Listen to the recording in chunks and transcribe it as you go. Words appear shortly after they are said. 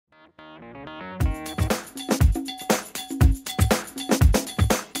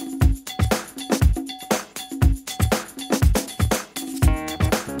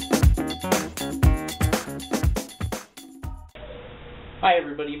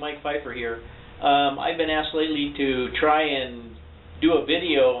everybody, Mike Pfeiffer here. I've been asked lately to try and do a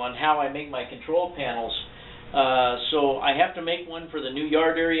video on how I make my control panels. So I have to make one for the new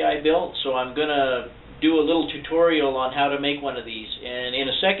yard area I built, so I'm going to do a little tutorial on how to make one of these. And in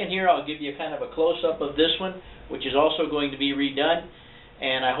a second here, I'll give you kind of a close-up of this one, which is also going to be redone,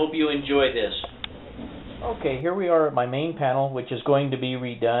 and I hope you enjoy this. Okay, here we are at my main panel, which is going to be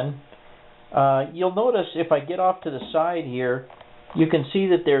redone. You'll notice if I get off to the side here, you can see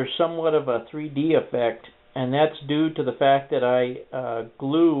that there's somewhat of a 3D effect, and that's due to the fact that I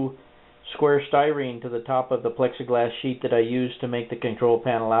glue square styrene to the top of the plexiglass sheet that I use to make the control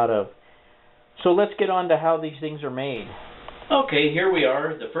panel out of. So let's get on to how these things are made. Okay, here we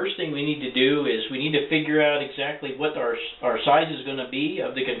are. The first thing we need to do is we need to figure out exactly what our size is going to be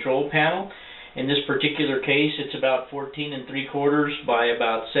of the control panel. In this particular case, it's about 14 3/4 by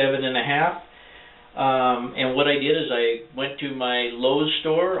about 7.5. And what I did is I went to my Lowe's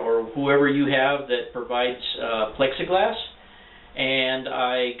store, or whoever you have that provides plexiglass, and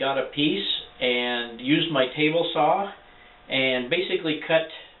I got a piece and used my table saw and basically cut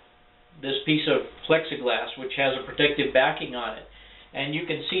this piece of plexiglass, which has a protective backing on it. And you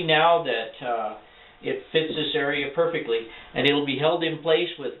can see now that it fits this area perfectly, and it'll be held in place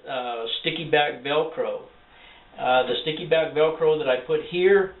with sticky back Velcro. The sticky back Velcro that I put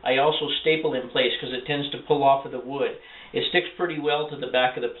here, I also staple in place because it tends to pull off of the wood. It sticks pretty well to the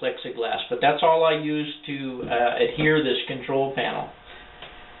back of the plexiglass, but that's all I use to adhere this control panel.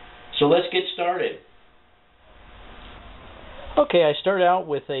 So let's get started. Okay, I start out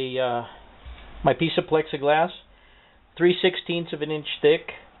with my piece of plexiglass, 3/16 of an inch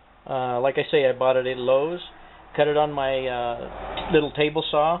thick. Like I say, I bought it at Lowe's. Cut it on my little table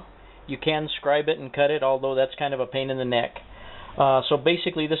saw. You can scribe it and cut it, although that's kind of a pain in the neck. So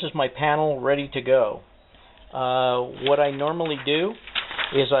basically, this is my panel ready to go. What I normally do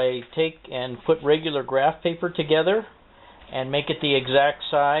is I take and put regular graph paper together and make it the exact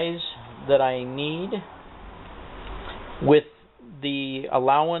size that I need, with the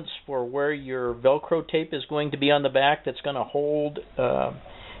allowance for where your Velcro tape is going to be on the back that's going to hold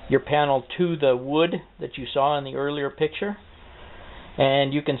your panel to the wood that you saw in the earlier picture.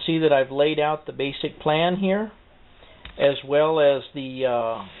 And you can see that I've laid out the basic plan here, as well as the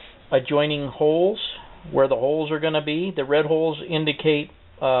adjoining holes, where the holes are going to be. The red holes indicate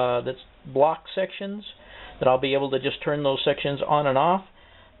that's block sections, that I'll be able to just turn those sections on and off.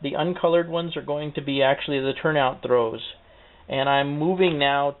 The uncolored ones are going to be actually the turnout throws. And I'm moving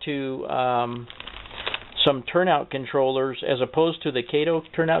now to some turnout controllers as opposed to the Kato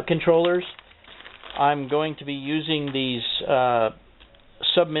turnout controllers. I'm going to be using these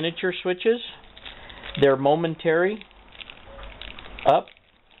sub-miniature switches. They're momentary up.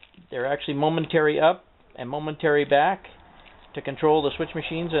 They're actually momentary up and momentary back to control the switch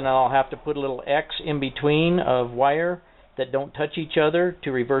machines, and I'll have to put a little X in between of wire that don't touch each other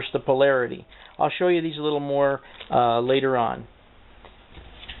to reverse the polarity. I'll show you these a little more later on.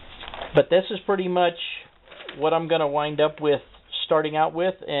 But this is pretty much what I'm going to wind up with, starting out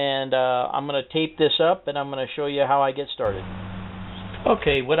with, and I'm going to tape this up and I'm going to show you how I get started.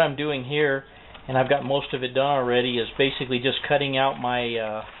 Okay, what I'm doing here, and I've got most of it done already, is basically just cutting out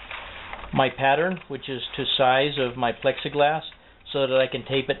my my pattern, which is to size of my plexiglass, so that I can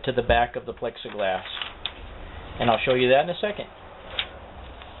tape it to the back of the plexiglass. And I'll show you that in a second.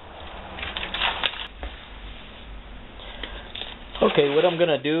 Okay, what I'm going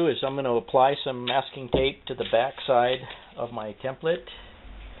to do is I'm going to apply some masking tape to the back side of my template,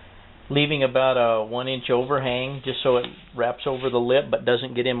 leaving about a 1-inch overhang just so it wraps over the lip but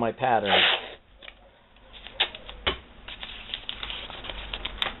doesn't get in my pattern.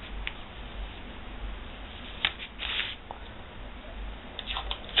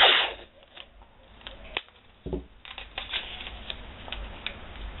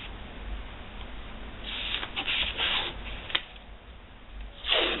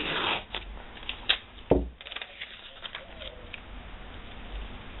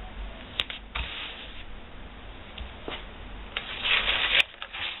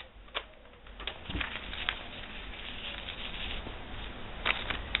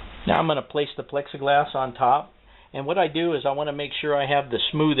 Now I'm going to place the plexiglass on top, and what I do is I want to make sure I have the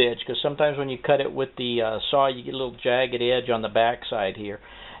smooth edge, because sometimes when you cut it with the saw you get a little jagged edge on the back side here.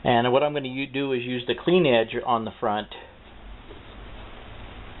 And what I'm going to do is use the clean edge on the front.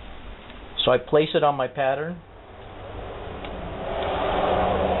 So I place it on my pattern,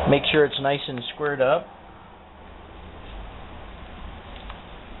 make sure it's nice and squared up.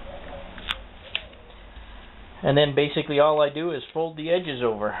 And then basically all I do is fold the edges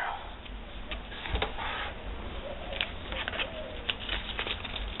over.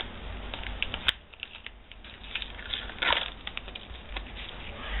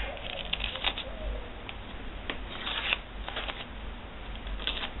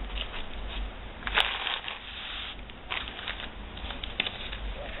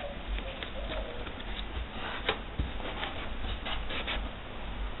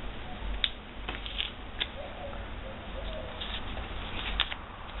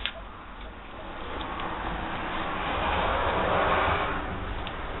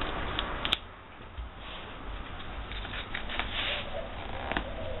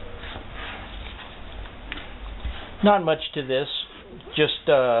 Not much to this. Just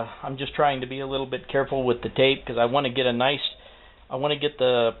I'm just trying to be a little bit careful with the tape because I want to get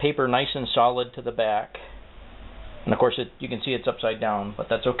the paper nice and solid to the back. And of course you can see it's upside down, but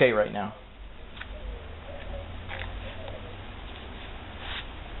that's okay right now.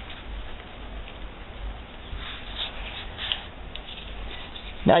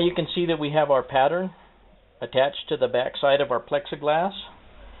 Now you can see that we have our pattern attached to the back side of our plexiglass.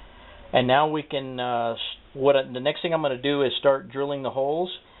 And now we can, the next thing I'm going to do is start drilling the holes.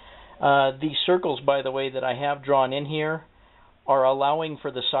 These circles, by the way, that I have drawn in here are allowing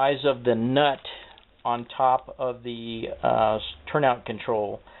for the size of the nut on top of the turnout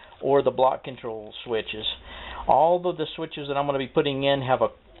control or the block control switches. All of the switches that I'm going to be putting in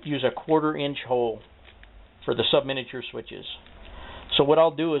use a 1/4 inch hole for the sub-miniature switches. So what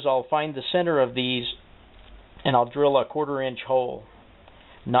I'll do is I'll find the center of these and I'll drill a 1/4 inch hole.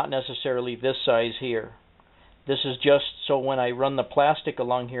 Not necessarily this size here. This is just so when I run the plastic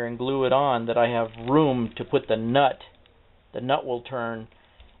along here and glue it on that I have room to put the nut. The nut will turn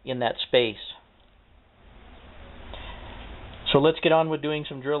in that space. So let's get on with doing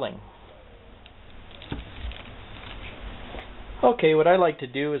some drilling. Okay, what I like to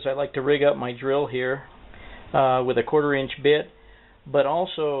do is I like to rig up my drill here with a 1/4 inch bit, but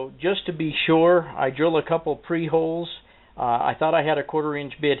also just to be sure I drill a couple pre-holes. I thought I had a 1/4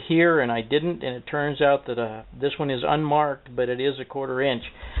 inch bit here and I didn't, and it turns out that this one is unmarked, but it is a 1/4 inch.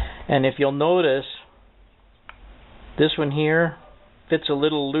 And if you'll notice, this one here fits a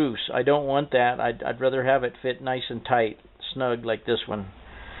little loose. I don't want that. I'd rather have it fit nice and tight, snug like this one,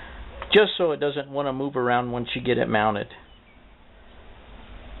 just so it doesn't want to move around once you get it mounted.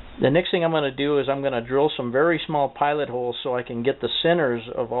 The next thing I'm going to do is I'm going to drill some very small pilot holes so I can get the centers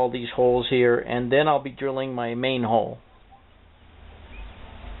of all these holes here, and then I'll be drilling my main hole.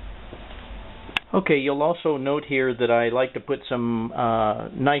 Okay, you'll also note here that I like to put some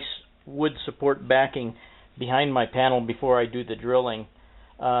nice wood support backing behind my panel before I do the drilling.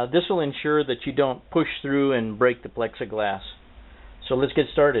 This will ensure that you don't push through and break the plexiglass. So let's get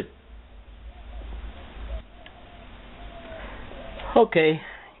started. Okay,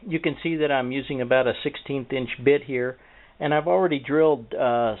 you can see that I'm using about a 1/16 inch bit here, and I've already drilled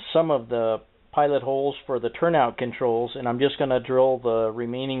some of the pilot holes for the turnout controls, and I'm just going to drill the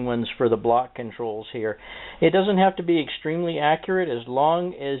remaining ones for the block controls here. It doesn't have to be extremely accurate as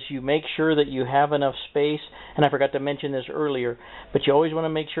long as you make sure that you have enough space, and I forgot to mention this earlier, but you always want to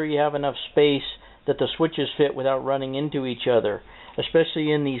make sure you have enough space that the switches fit without running into each other, especially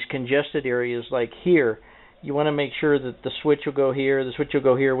in these congested areas like here. You want to make sure that the switch will go here, the switch will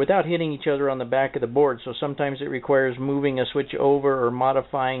go here, without hitting each other on the back of the board. So sometimes it requires moving a switch over or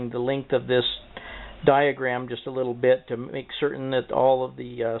modifying the length of this diagram just a little bit to make certain that all of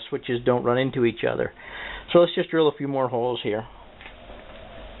the switches don't run into each other. So let's just drill a few more holes here.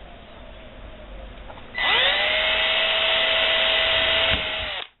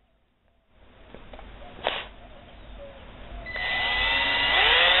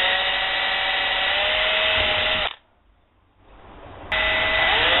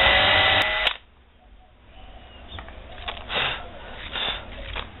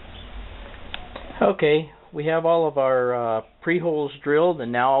 Okay, we have all of our pre-holes drilled,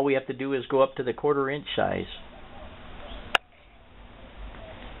 and now all we have to do is go up to the 1/4 inch size.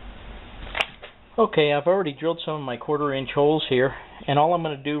 Okay, I've already drilled some of my 1/4 inch holes here, and all I'm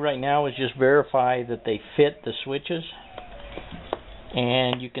going to do right now is just verify that they fit the switches.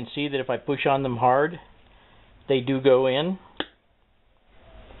 And you can see that if I push on them hard, they do go in.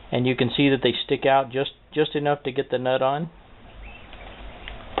 And you can see that they stick out just enough to get the nut on.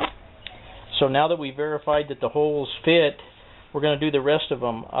 So now that we verified that the holes fit, we're going to do the rest of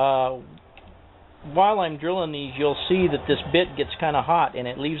them. While I'm drilling these, you'll see that this bit gets kind of hot and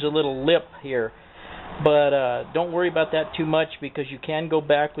it leaves a little lip here. But don't worry about that too much, because you can go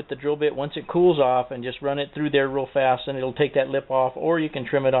back with the drill bit once it cools off and just run it through there real fast, and it'll take that lip off, or you can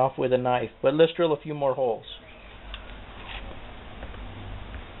trim it off with a knife. But let's drill a few more holes.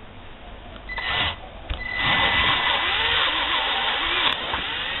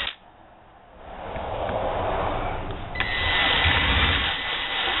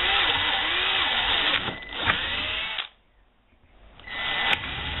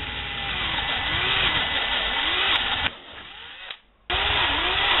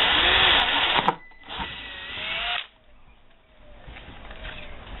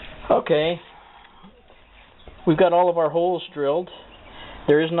 Okay, we've got all of our holes drilled.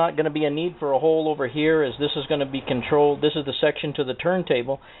 There is not going to be a need for a hole over here, as this is going to be controlled. This is the section to the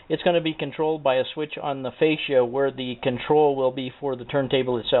turntable. It's going to be controlled by a switch on the fascia where the control will be for the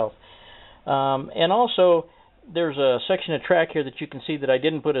turntable itself. And also, there's a section of track here that you can see that I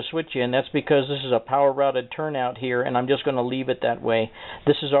didn't put a switch in. That's because this is a power routed turnout here, and I'm just going to leave it that way.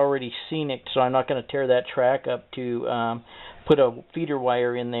 This is already scenic, so I'm not going to tear that track up to put a feeder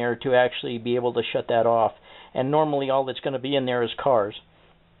wire in there to actually be able to shut that off. And normally all that's going to be in there is cars.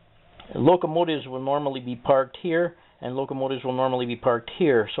 Locomotives will normally be parked here, and locomotives will normally be parked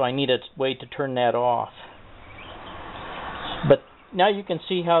here, so I need a way to turn that off. But now you can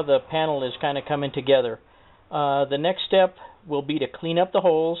see how the panel is kind of coming together. The next step will be to clean up the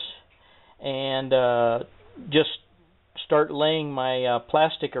holes and just start laying my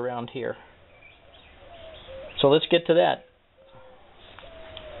plastic around here. So let's get to that.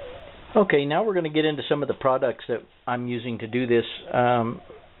 Okay, now we're going to get into some of the products that I'm using to do this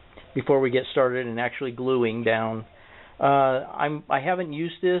before we get started and actually gluing down. I haven't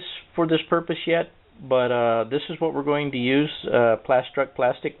used this for this purpose yet, but this is what we're going to use, Plastruct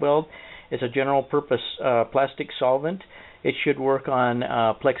Plastic Weld. It's a general purpose plastic solvent. It should work on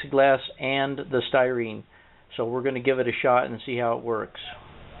plexiglass and the styrene. So we're going to give it a shot and see how it works.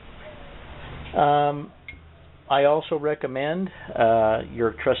 I also recommend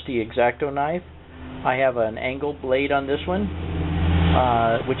your trusty X-Acto knife. I have an angle blade on this one,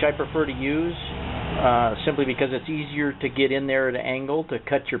 which I prefer to use simply because it's easier to get in there at an angle to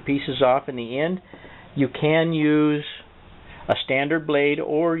cut your pieces off in the end. You can use a standard blade,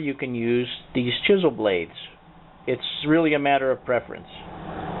 or you can use these chisel blades. It's really a matter of preference.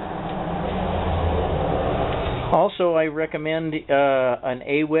 Also, I recommend an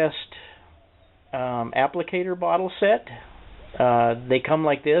A-West applicator bottle set. They come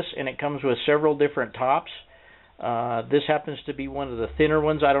like this, and it comes with several different tops. This happens to be one of the thinner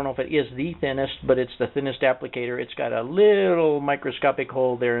ones. I don't know if it is the thinnest, but it's the thinnest applicator. It's got a little microscopic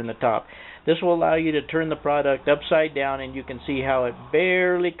hole there in the top. This will allow you to turn the product upside down, and you can see how it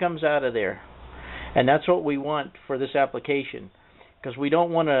barely comes out of there. And that's what we want for this application, because we don't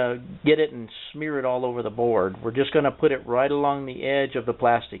want to get it and smear it all over the board. We're just going to put it right along the edge of the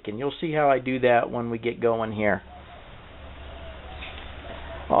plastic, and you'll see how I do that when we get going here.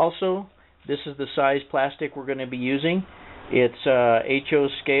 Also, this is the size plastic we're going to be using. It's HO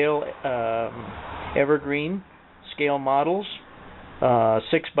scale evergreen scale models,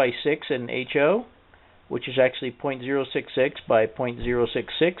 6 by 6 in HO, which is actually 0.066 by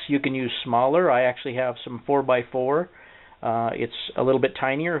 0.066. You can use smaller. I actually have some 4 by 4. It's a little bit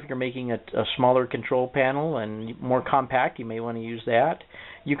tinier if you're making a smaller control panel and more compact. You may want to use that.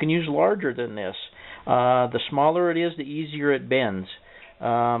 You can use larger than this. The smaller it is, the easier it bends.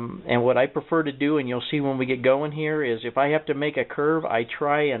 And what I prefer to do, and you'll see when we get going here, is if I have to make a curve, I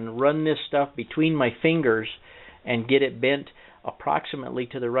try and run this stuff between my fingers and get it bent approximately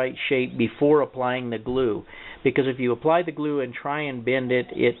to the right shape before applying the glue. Because if you apply the glue and try and bend it,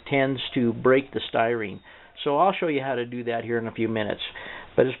 it tends to break the styrene. So I'll show you how to do that here in a few minutes.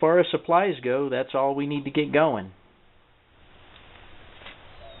 But as far as supplies go, that's all we need to get going.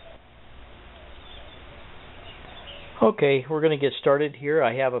 Okay, we're going to get started here.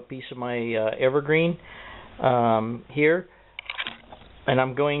 I have a piece of my evergreen here, and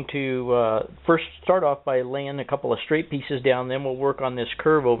I'm going to first start off by laying a couple of straight pieces down. Then we'll work on this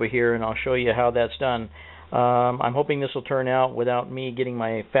curve over here, and I'll show you how that's done. I'm hoping this will turn out without me getting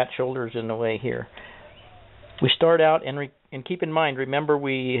my fat shoulders in the way here. We start out, and keep in mind, remember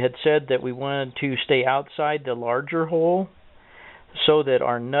we had said that we wanted to stay outside the larger hole so that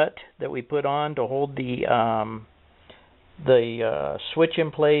our nut that we put on to hold the switch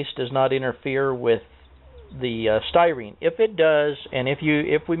in place does not interfere with the styrene. If it does, and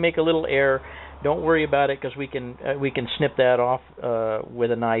if we make a little error, don't worry about it, because we can snip that off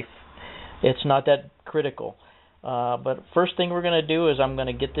with a knife. It's not that critical. But first thing we're going to do is I'm going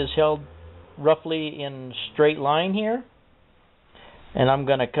to get this held roughly in straight line here, and I'm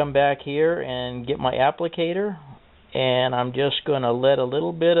going to come back here and get my applicator, and I'm just going to let a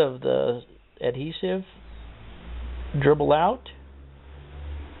little bit of the adhesive dribble out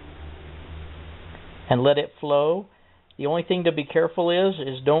and let it flow. The only thing to be careful is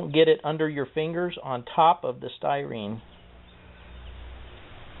don't get it under your fingers on top of the styrene.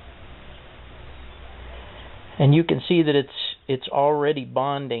 And you can see that it's already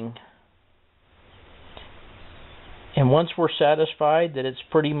bonding. And once we're satisfied that it's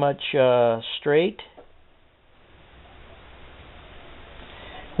pretty much straight,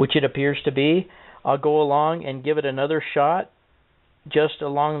 which it appears to be, I'll go along and give it another shot just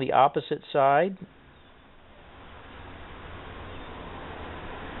along the opposite side.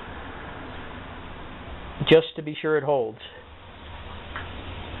 Just to be sure it holds.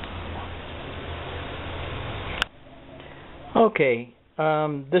 Okay,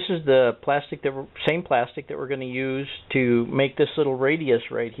 This is the same plastic that we're going to use to make this little radius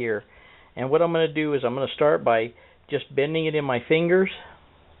right here. And what I'm going to do is I'm going to start by just bending it in my fingers.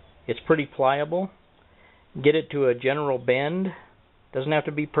 It's pretty pliable. Get it to a general bend. Doesn't have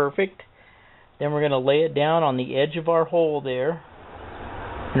to be perfect. Then we're going to lay it down on the edge of our hole there.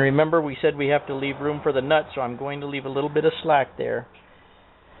 And remember, we said we have to leave room for the nut, so I'm going to leave a little bit of slack there.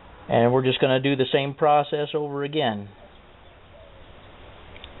 And we're just going to do the same process over again.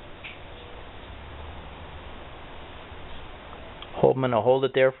 I'm going to hold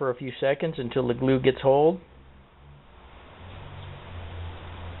it there for a few seconds until the glue gets hold.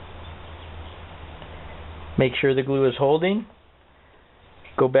 Make sure the glue is holding.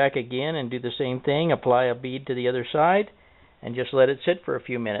 Go back again and do the same thing. Apply a bead to the other side and just let it sit for a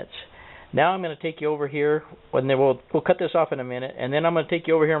few minutes. Now I'm going to take you over here, and then we'll cut this off in a minute, and then I'm going to take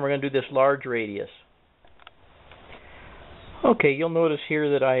you over here and we're going to do this large radius. Okay, you'll notice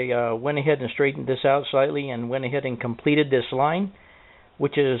here that I went ahead and straightened this out slightly and went ahead and completed this line,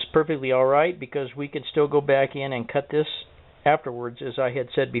 which is perfectly alright because we could still go back in and cut this afterwards, as I had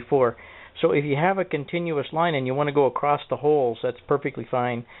said before. So if you have a continuous line and you want to go across the holes, that's perfectly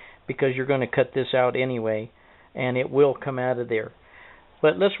fine because you're going to cut this out anyway and it will come out of there.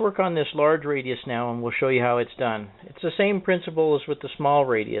 But let's work on this large radius now and we'll show you how it's done. It's the same principle as with the small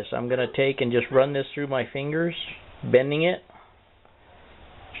radius. I'm going to take and just run this through my fingers, bending it.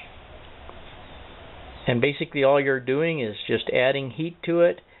 And basically all you're doing is just adding heat to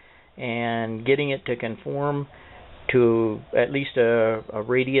it and getting it to conform to at least a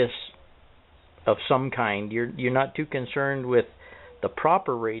radius of some kind. You're not too concerned with the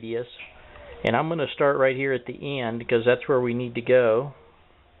proper radius. And I'm going to start right here at the end because that's where we need to go.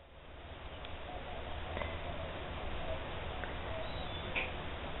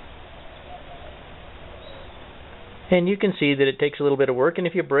 And you can see that it takes a little bit of work, and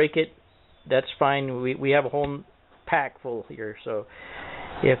if you break it, that's fine. We have a whole pack full here, so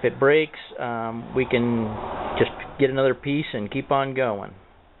if it breaks, we can just get another piece and keep on going.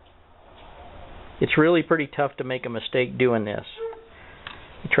 It's really pretty tough to make a mistake doing this.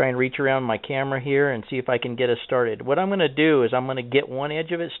 Try and reach around my camera here and see if I can get us started. What I'm going to do is I'm going to get one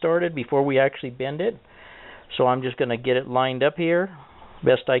edge of it started before we actually bend it. So I'm just going to get it lined up here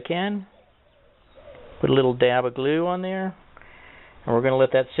best I can. Put a little dab of glue on there. And we're going to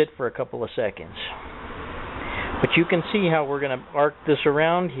let that sit for a couple of seconds. But you can see how we're going to arc this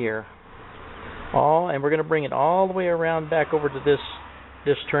around here. And we're going to bring it all the way around back over to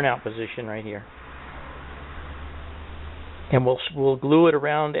this turnout position right here. And we'll glue it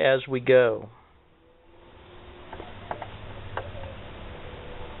around as we go.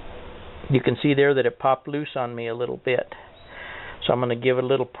 You can see there that it popped loose on me a little bit. So I'm going to give it a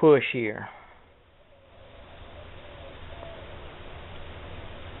little push here.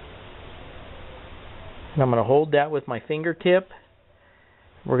 And I'm going to hold that with my fingertip.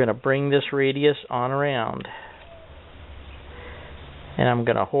 We're going to bring this radius on around. And I'm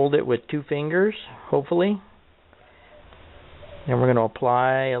going to hold it with 2 fingers, hopefully. And we're going to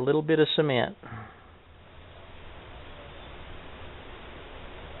apply a little bit of cement.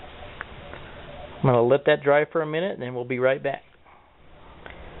 I'm going to let that dry for a minute and then we'll be right back.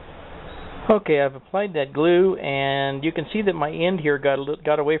 Okay, I've applied that glue and you can see that my end here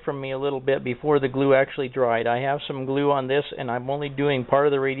got away from me a little bit before the glue actually dried. I have some glue on this and I'm only doing part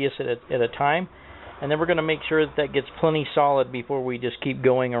of the radius at a time. And then we're going to make sure that gets plenty solid before we just keep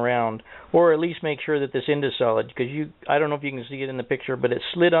going around. Or at least make sure that this end is solid. Because I don't know if you can see it in the picture, but it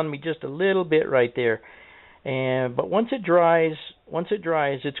slid on me just a little bit right there. But once it dries,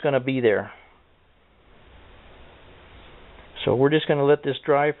 it's going to be there. So we're just going to let this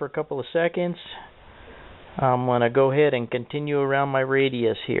dry for a couple of seconds. I'm going to go ahead and continue around my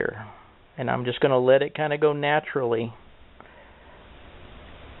radius here. And I'm just going to let it kind of go naturally.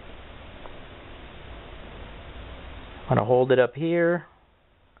 I'm going to hold it up here.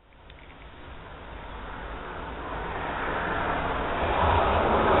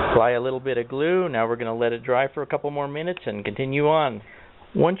 Apply a little bit of glue. Now we're going to let it dry for a couple more minutes and continue on.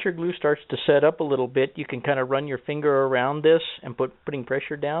 Once your glue starts to set up a little bit, you can kind of run your finger around this and putting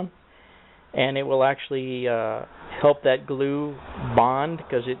pressure down. And it will actually help that glue bond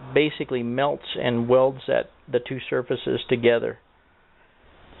because it basically melts and welds the 2 surfaces together.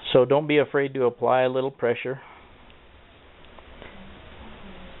 So don't be afraid to apply a little pressure.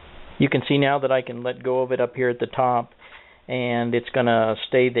 You can see now that I can let go of it up here at the top and it's going to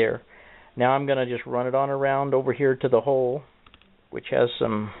stay there. Now I'm going to just run it on around over here to the hole, which has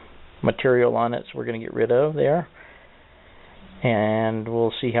some material on it, so we're going to get rid of there. And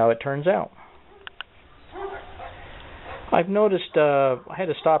we'll see how it turns out. I've noticed, I had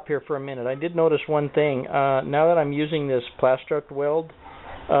to stop here for a minute. I did notice one thing. Now that I'm using this Plastruct weld,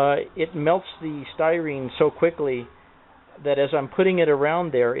 it melts the styrene so quickly that as I'm putting it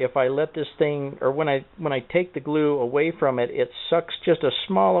around there, if I let this thing, or when I take the glue away from it, it sucks just a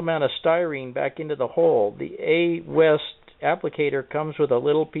small amount of styrene back into the hole. The A West applicator comes with a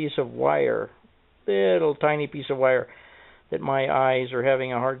little piece of wire, little tiny piece of wire that my eyes are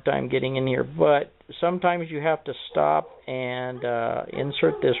having a hard time getting in here. But sometimes you have to stop and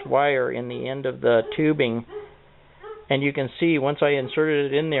insert this wire in the end of the tubing. And you can see, once I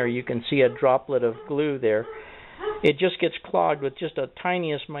inserted it in there, you can see a droplet of glue there. It just gets clogged with just a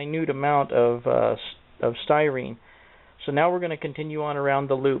tiniest minute amount of styrene. So now we're going to continue on around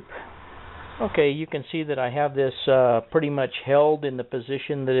the loop. Okay, you can see that I have this pretty much held in the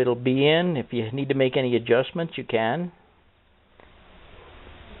position that it'll be in. If you need to make any adjustments, you can.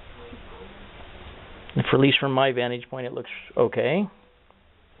 And for at least from my vantage point, it looks okay.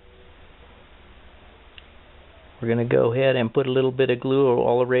 We're going to go ahead and put a little bit of glue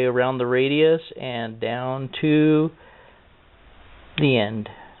all the way around the radius and down to the end.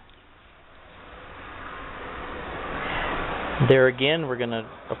 There again, we're going to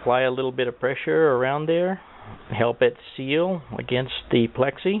apply a little bit of pressure around there, help it seal against the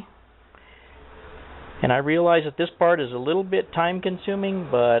plexi. And I realize that this part is a little bit time consuming,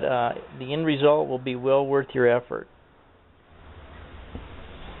 but the end result will be well worth your effort.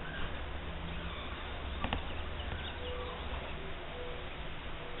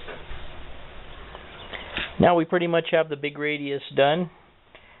 Now we pretty much have the big radius done.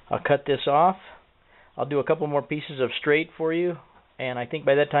 I'll cut this off. I'll do a couple more pieces of straight for you, and I think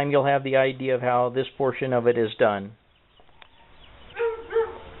by that time you'll have the idea of how this portion of it is done.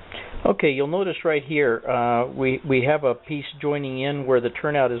 Okay, you'll notice right here we have a piece joining in where the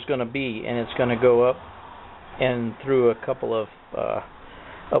turnout is going to be, and it's going to go up and through a couple of,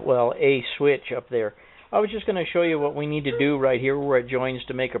 a switch up there. I was just going to show you what we need to do right here where it joins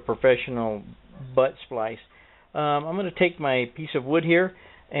to make a professional butt splice. I'm going to take my piece of wood here,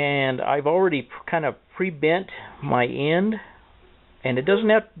 and I've already kind of pre-bent my end, and it doesn't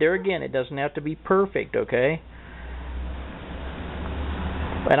have, there again, it doesn't have to be perfect, okay?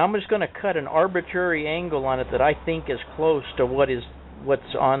 And I'm just going to cut an arbitrary angle on it that I think is close to what's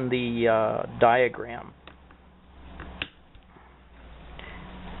on the diagram.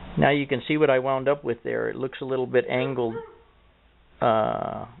 Now you can see what I wound up with there. It looks a little bit angled.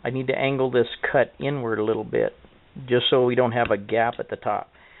 I need to angle this cut inward a little bit, just so we don't have a gap at the top.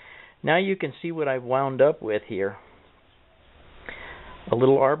 Now you can see what I've wound up with here. A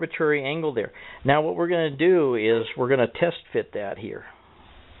little arbitrary angle there. Now what we're going to do is we're going to test fit that here.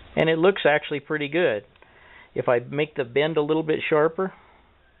 And it looks actually pretty good. If I make the bend a little bit sharper,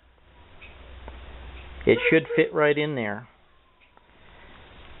 it should fit right in there.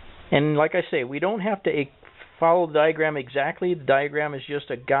 And like I say, we don't have to follow the diagram exactly. The diagram is just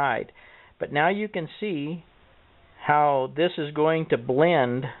a guide. But now you can see how this is going to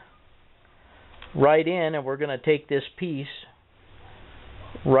blend right in, and we're going to take this piece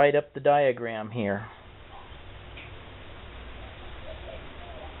right up the diagram here.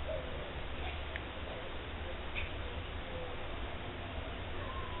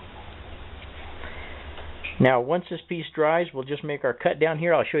 Now, once this piece dries, we'll just make our cut down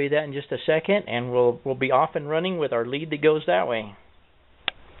here. I'll show you that in just a second, and we'll be off and running with our lead that goes that way.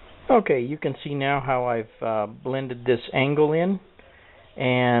 Okay, you can see now how I've blended this angle in,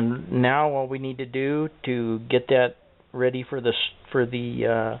 and now all we need to do to get that ready for the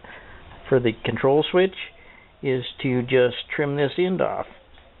control switch is to just trim this end off.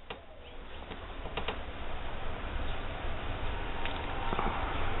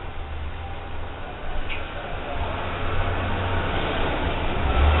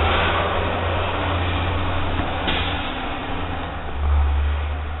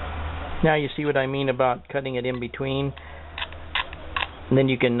 Now you see what I mean about cutting it in between. And then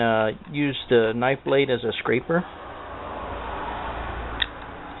you can use the knife blade as a scraper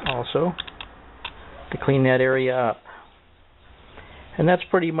also to clean that area up. And that's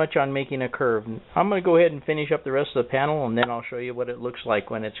pretty much on making a curve. I'm going to go ahead and finish up the rest of the panel, and then I'll show you what it looks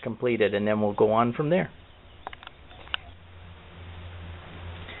like when it's completed, and then we'll go on from there.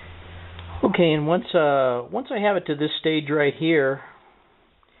 Okay, and once I have it to this stage right here,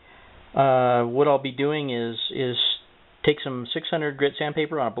 what I'll be doing is take some 600 grit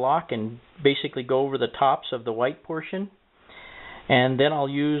sandpaper on a block and basically go over the tops of the white portion, and then I'll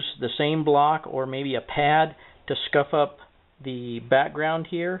use the same block or maybe a pad to scuff up the background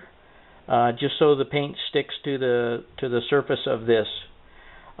here, just so the paint sticks to the surface of this.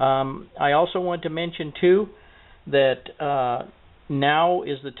 I also want to mention too that now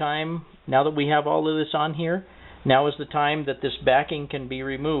is the time, now that we have all of this on here, now is the time that this backing can be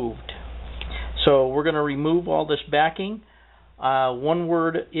removed. So we're going to remove all this backing. One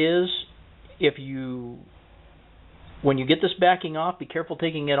word is, when you get this backing off, be careful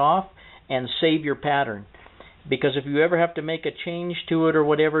taking it off and save your pattern. Because if you ever have to make a change to it or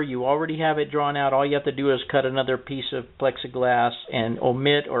whatever, you already have it drawn out. All you have to do is cut another piece of plexiglass and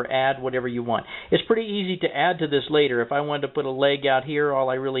omit or add whatever you want. It's pretty easy to add to this later. If I wanted to put a leg out here,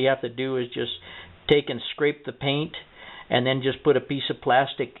 all I really have to do is just take and scrape the paint and then just put a piece of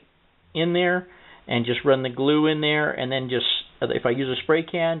plastic in there and just run the glue in there, and then just, if I use a spray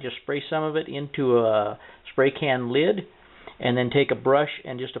can, just spray some of it into a spray can lid, and then take a brush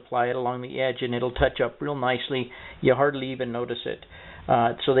and just apply it along the edge, and it'll touch up real nicely. You hardly even notice it.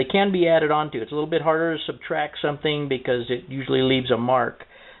 So they can be added onto. It's a little bit harder to subtract something because it usually leaves a mark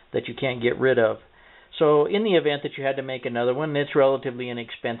that you can't get rid of. So in the event that you had to make another one, it's relatively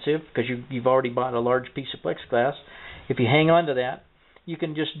inexpensive because you've already bought a large piece of plexiglass. If you hang on to that, you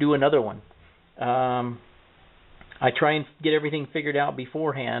can just do another one. I try and get everything figured out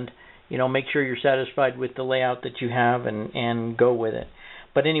beforehand. Make sure you're satisfied with the layout that you have and go with it.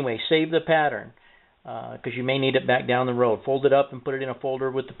 But anyway, save the pattern because you may need it back down the road. Fold it up and put it in a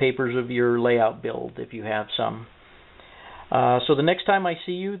folder with the papers of your layout build if you have some. So the next time I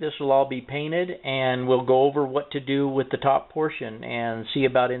see you, this will all be painted, and we'll go over what to do with the top portion and see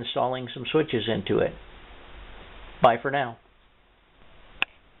about installing some switches into it. Bye for now.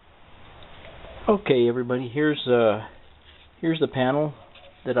 Okay, everybody, here's the panel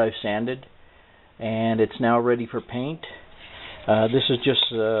that I've sanded, and it's now ready for paint. This is just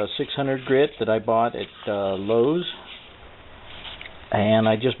 600 grit that I bought at Lowe's, and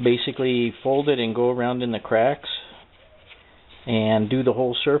I just basically fold it and go around in the cracks and do the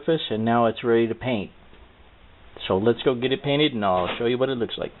whole surface, and now it's ready to paint. So let's go get it painted and I'll show you what it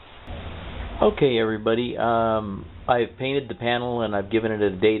looks like. Okay, everybody, I've painted the panel and I've given it a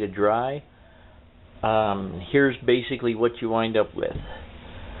day to dry. Here's basically what you wind up with.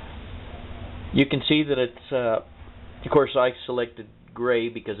 You can see that it's, of course I selected gray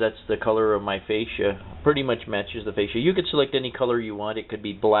because that's the color of my fascia. Pretty much matches the fascia. You could select any color you want. It could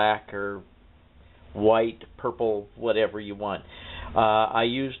be black or white, purple, whatever you want. I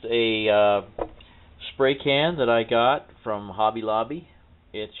used a spray can that I got from Hobby Lobby.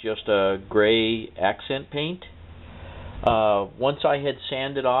 It's just a gray accent paint. Once I had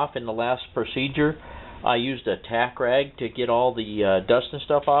sanded off in the last procedure, I used a tack rag to get all the dust and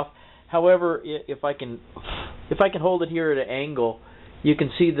stuff off. However, if I can hold it here at an angle, you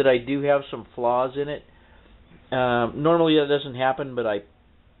can see that I do have some flaws in it. Normally that doesn't happen, but I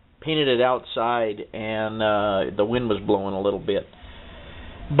painted it outside and the wind was blowing a little bit.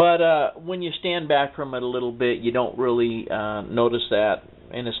 But when you stand back from it a little bit, you don't really notice that,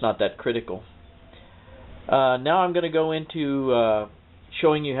 and it's not that critical. Now I'm going to go into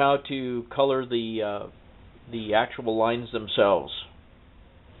showing you how to color the actual lines themselves.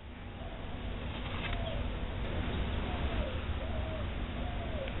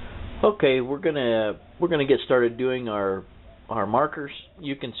 Okay, we're gonna get started doing our markers.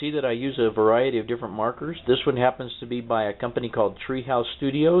 You can see that I use a variety of different markers. This one happens to be by a company called Treehouse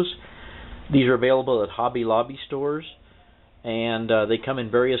Studios. These are available at Hobby Lobby stores, and they come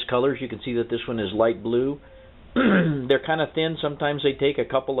in various colors. You can see that this one is light blue. They're kind of thin. Sometimes they take a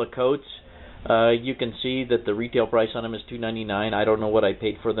couple of coats. You can see that the retail price on them is $2.99. I don't know what I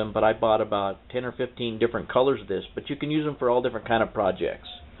paid for them, but I bought about 10 or 15 different colors of this. But you can use them for all different kind of projects.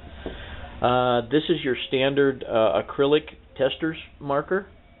 This is your standard acrylic tester's marker.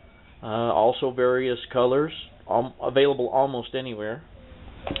 Also various colors, available almost anywhere.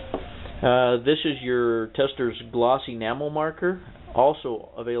 This is your tester's gloss enamel marker, also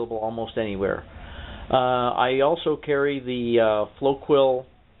available almost anywhere. I also carry the Floquil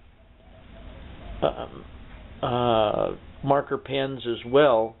marker pens as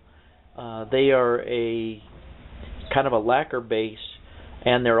well. They are a kind of a lacquer base,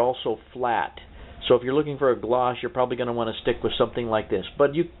 and they're also flat. So if you're looking for a gloss, you're probably going to want to stick with something like this.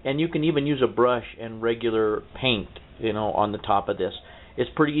 But you can even use a brush and regular paint, on the top of this. It's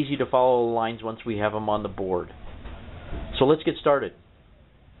pretty easy to follow the lines once we have them on the board. So let's get started.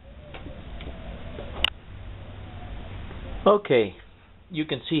 Okay, you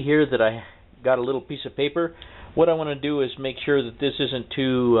can see here that I got a little piece of paper. What I want to do is make sure that this isn't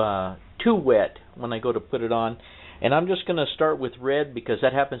too wet when I go to put it on. And I'm just going to start with red because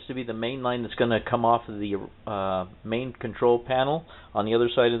that happens to be the main line that's going to come off of the main control panel on the other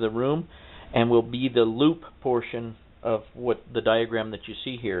side of the room, and will be the loop portion of what the diagram that you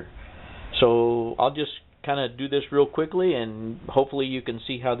see here. So I'll just kind of do this real quickly, and hopefully you can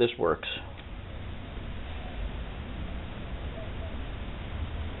see how this works.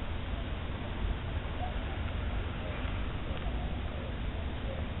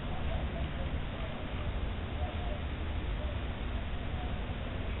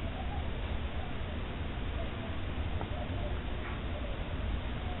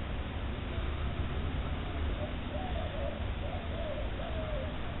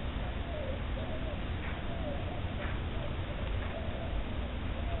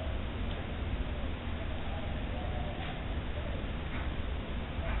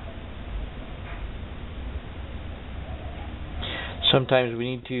 Sometimes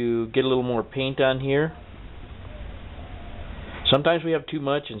we need to get a little more paint on here. Sometimes we have too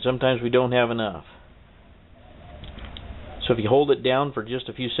much and sometimes we don't have enough. So if you hold it down for just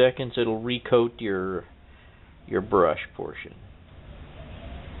a few seconds, it'll recoat your brush portion.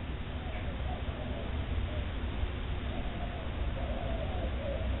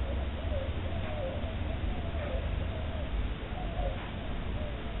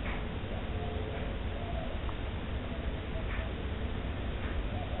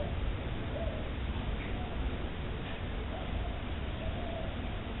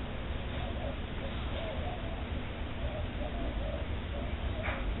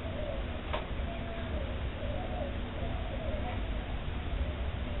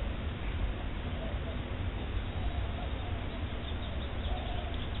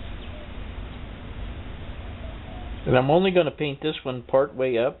 And I'm only going to paint this one part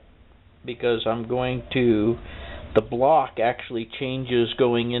way up because I'm going to, the block actually changes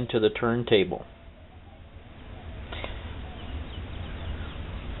going into the turntable.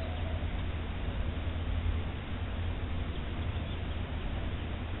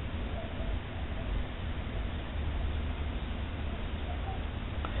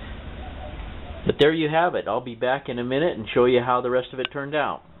 But there you have it. I'll be back in a minute and show you how the rest of it turned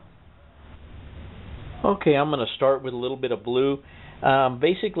out. Okay, I'm going to start with a little bit of blue.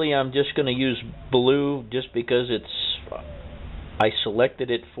 Basically, I'm just going to use blue just because I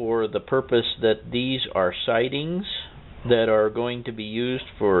selected it for the purpose that these are sidings that are going to be used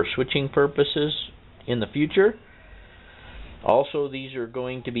for switching purposes in the future. Also, these are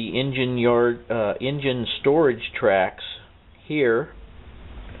going to be engine storage tracks here.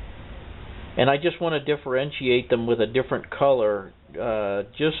 And I just want to differentiate them with a different color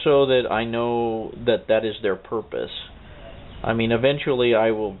just so that I know that that is their purpose. I mean, eventually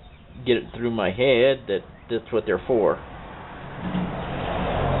I will get it through my head that that's what they're for.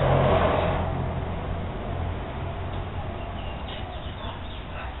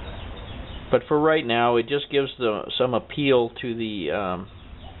 But for right now, it just gives some appeal to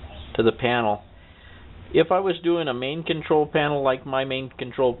the panel. If I was doing a main control panel like my main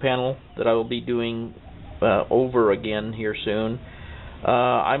control panel that I will be doing over again here soon,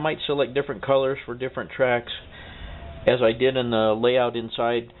 I might select different colors for different tracks as I did in the layout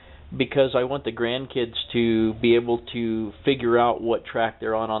inside, because I want the grandkids to be able to figure out what track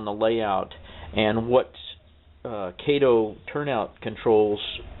they're on the layout and what Kato turnout controls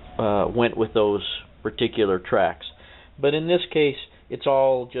went with those particular tracks. But in this case, it's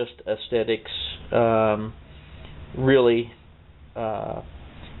all just aesthetics, really,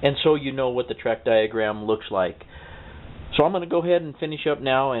 and so you know what the track diagram looks like. So I'm going to go ahead and finish up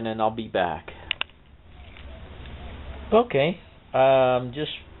now, and then I'll be back. Okay, I'm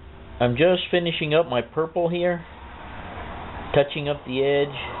just finishing up my purple here, touching up the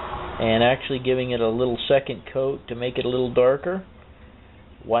edge, and actually giving it a little second coat to make it a little darker.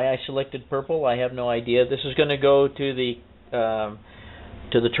 Why I selected purple, I have no idea. This is going to go to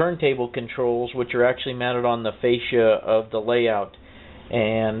the turntable controls, which are actually mounted on the fascia of the layout,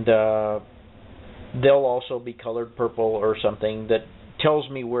 and they'll also be colored purple or something that tells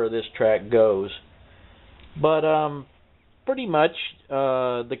me where this track goes. But pretty much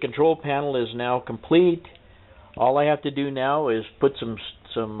the control panel is now complete. All I have to do now is put some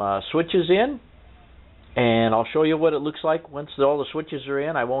switches in, and I'll show you what it looks like once all the switches are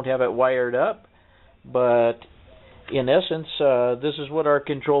in. I won't have it wired up, but in essence, this is what our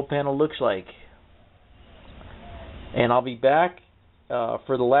control panel looks like. And I'll be back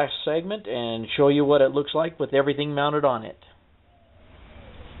for the last segment and show you what it looks like with everything mounted on it.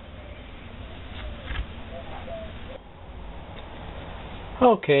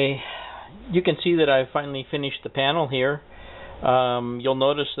 Okay, you can see that I finally finished the panel here. You'll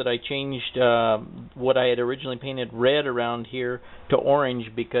notice that I changed what I had originally painted red around here to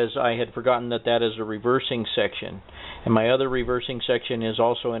orange because I had forgotten that that is a reversing section. And my other reversing section is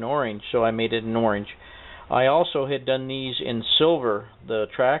also in orange, so I made it in orange. I also had done these in silver, the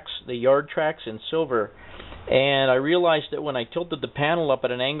yard tracks in silver, and I realized that when I tilted the panel up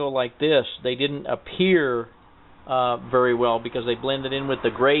at an angle like this, they didn't appear very well because they blended in with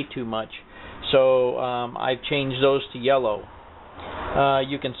the gray too much. So I've changed those to yellow.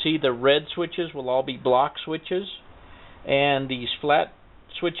 You can see the red switches will all be block switches, and these flat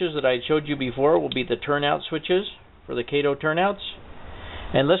switches that I showed you before will be the turnout switches for the Kato turnouts.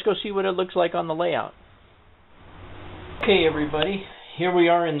 And let's go see what it looks like on the layout. Okay, everybody, here we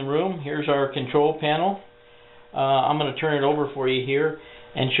are in the room. Here's our control panel. I'm going to turn it over for you here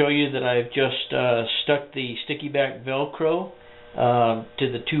and show you that I've just stuck the sticky back Velcro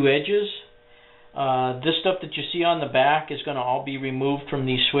to the two edges. This stuff that you see on the back is going to all be removed from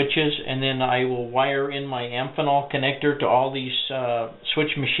these switches, and then I will wire in my Amphenol connector to all these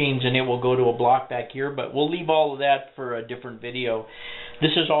switch machines, and it will go to a block back here, but we'll leave all of that for a different video.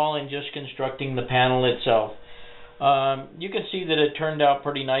 This is all in just constructing the panel itself. You can see that it turned out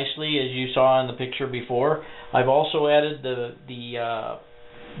pretty nicely, as you saw in the picture before. I've also added the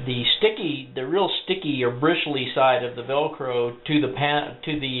real sticky or bristly side of the Velcro to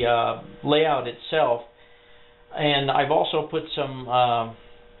the layout itself, and I've also put some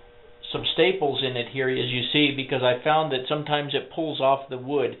staples in it here, as you see, because I found that sometimes it pulls off the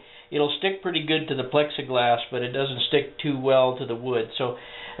wood. It'll stick pretty good to the plexiglass, but it doesn't stick too well to the wood. So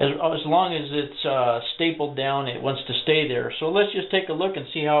as long as it's stapled down, it wants to stay there. So let's just take a look and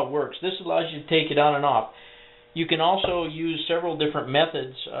see how it works. This allows you to take it on and off. You can also use several different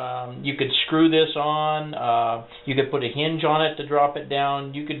methods. You could screw this on. You could put a hinge on it to drop it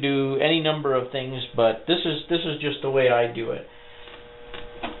down. You could do any number of things, but this is just the way I do it.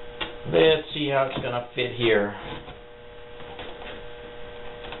 Let's see how it's going to fit here.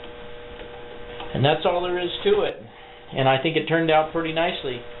 And that's all there is to it. And I think it turned out pretty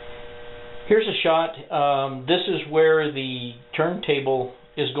nicely. Here's a shot. This is where the turntable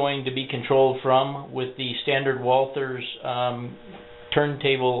is going to be controlled from with the standard Walthers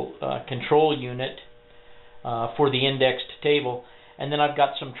turntable control unit for the indexed table. And then I've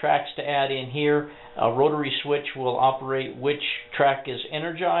got some tracks to add in here. A rotary switch will operate which track is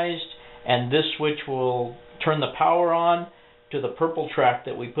energized, and this switch will turn the power on to the purple track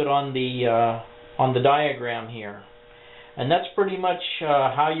that we put on the diagram here. And that's pretty much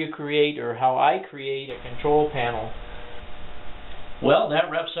how you create, or how I create, a control panel. Well, that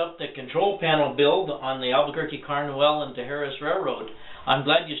wraps up the control panel build on the Albuquerque, Carnuel, and Tijeras Railroad. I'm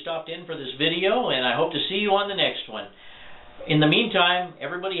glad you stopped in for this video, and I hope to see you on the next one. In the meantime,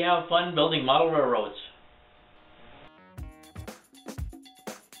 everybody have fun building model railroads.